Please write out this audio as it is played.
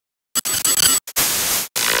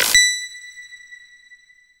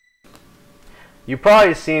You've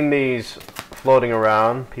probably seen these floating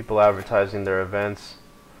around, people advertising their events.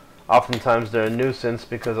 Oftentimes they're a nuisance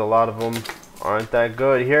because a lot of them aren't that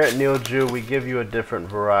good. Here at Neil Jou, we give you a different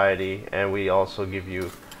variety, and we also give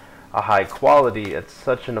you a high quality at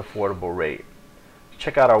such an affordable rate.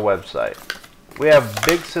 Check out our website. We have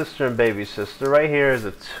Big Sister and Baby Sister. Right here is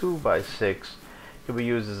a 2x6. It can be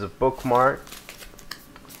used as a bookmark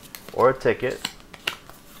or a ticket.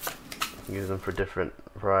 Use them for different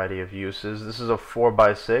variety of uses. This is a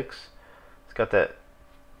 4x6. It's got that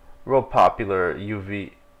real popular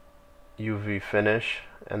UV finish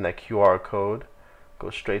and that QR code.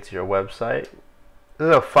 Goes straight to your website. This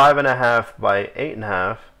is a 5.5 by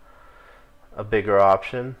 8.5. A bigger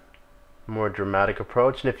option, more dramatic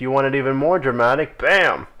approach. And if you want it even more dramatic,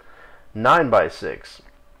 bam, 9x6.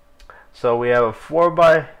 So we have a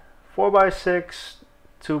 4x6, 2x6,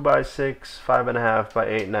 5.5 by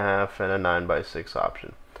 8.5, and a 9x6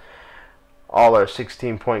 option. All are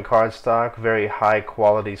 16-point cardstock, very high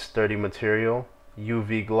quality, sturdy material,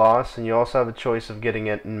 UV gloss, and you also have the choice of getting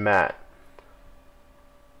it in matte.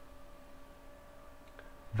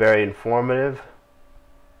 Very informative,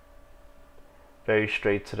 very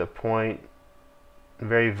straight to the point,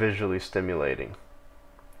 very visually stimulating.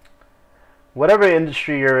 Whatever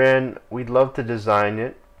industry you're in, we'd love to design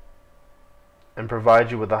it and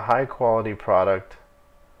provide you with a high quality product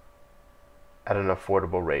at an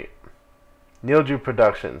affordable rate. Neil Jou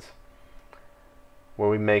Productions, where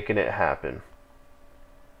we making it happen.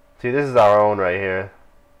 See, this is our own right here.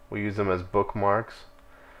 We use them as bookmarks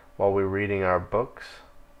while we're reading our books.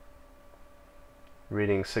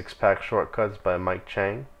 Reading Six-Pack Shortcuts by Mike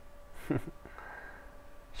Chang.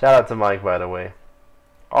 Shout out to Mike, by the way.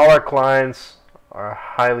 All our clients are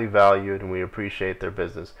highly valued and we appreciate their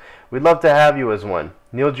business. We'd love to have you as one.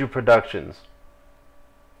 Neil Jou Productions.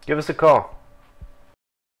 Give us a call.